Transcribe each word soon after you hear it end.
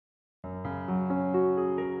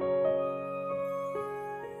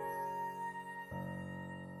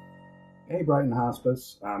Hey, Brighton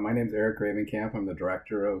Hospice. My name is Gravenkamp. I'm the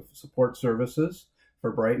Director of Support Services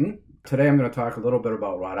for Brighton. Today I'm going to talk a little bit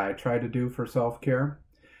about what I try to do for self-care.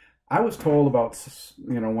 I was told about,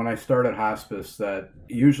 when I started hospice that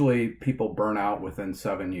usually people burn out within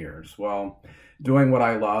 7 years. Well, doing what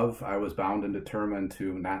I love, I was bound and determined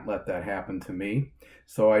to not let that happen to me.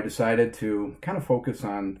 So I decided to kind of focus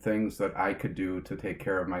on things that I could do to take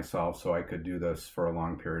care of myself so I could do this for a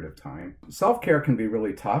long period of time. Self-care can be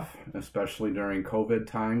really tough, especially during COVID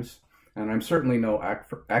times. And I'm certainly no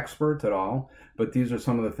expert at all, but these are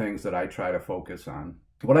some of the things that I try to focus on.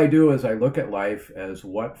 What I do is I look at life as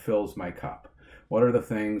what fills my cup. What are the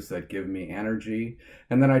things that give me energy?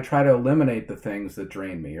 And then I try to eliminate the things that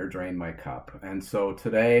drain me or drain my cup. And so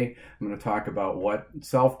today I'm going to talk about what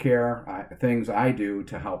self-care things I do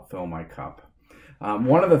to help fill my cup.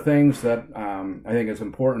 One of the things that I think is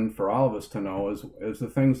important for all of us to know is the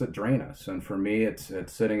things that drain us. And for me, it's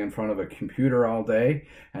sitting in front of a computer all day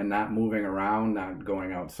and not moving around, not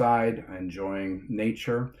going outside, enjoying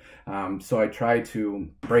nature. So I try to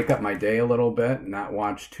break up my day a little bit, not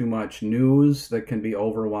watch too much news that can be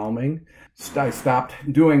overwhelming. I stopped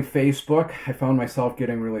doing Facebook. I found myself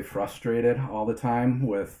getting really frustrated all the time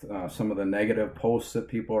with some of the negative posts that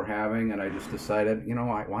people are having. And I just decided,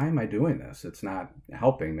 why am I doing this? It's not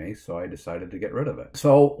helping me, so I decided to get rid of it.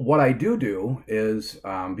 So what I do is,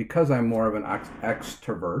 because I'm more of an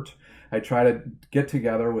extrovert, I try to get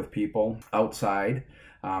together with people outside.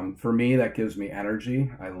 For me, that gives me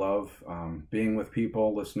energy. I love being with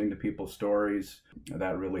people, listening to people's stories.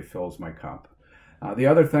 That really fills my cup. The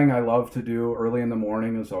other thing I love to do early in the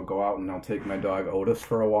morning is I'll go out and I'll take my dog Otis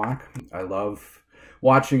for a walk. I love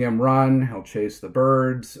watching him run. He'll chase the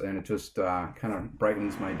birds, and it just kind of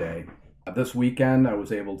brightens my day. This weekend, I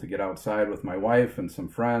was able to get outside with my wife and some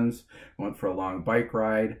friends. Went for a long bike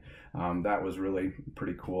ride. That was really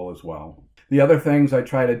pretty cool as well. The other things I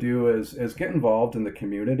try to do is get involved in the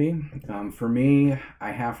community. For me,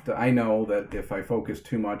 I know that if I focus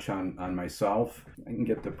too much on myself, I can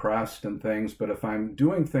get depressed and things, but if I'm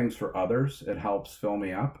doing things for others, it helps fill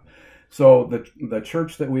me up. So the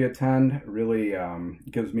church that we attend really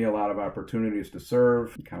gives me a lot of opportunities to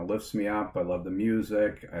serve. It kind of lifts me up. I love the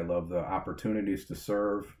music. I love the opportunities to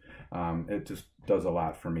serve. It just does a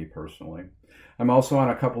lot for me personally. I'm also on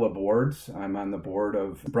a couple of boards. I'm on the board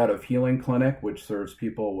of Bread of Healing Clinic, which serves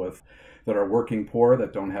people that are working poor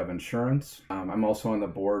that don't have insurance. I'm also on the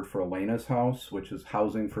board for Elena's House, which is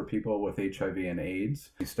housing for people with HIV and AIDS.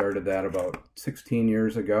 We started that about 16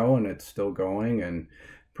 years ago, and it's still going and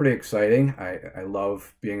pretty exciting. I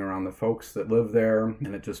love being around the folks that live there,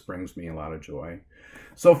 and it just brings me a lot of joy.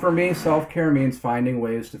 So for me, self-care means finding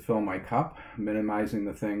ways to fill my cup, minimizing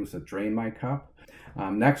the things that drain my cup.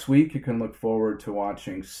 Next week, you can look forward to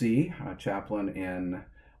watching C, a chaplain in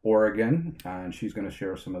Oregon, and she's going to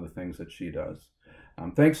share some of the things that she does.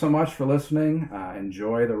 Thanks so much for listening.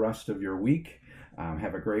 Enjoy the rest of your week.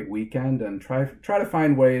 Have a great weekend, and try to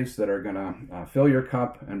find ways that are going to fill your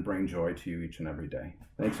cup and bring joy to you each and every day.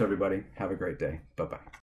 Thanks, everybody. Have a great day. Bye-bye.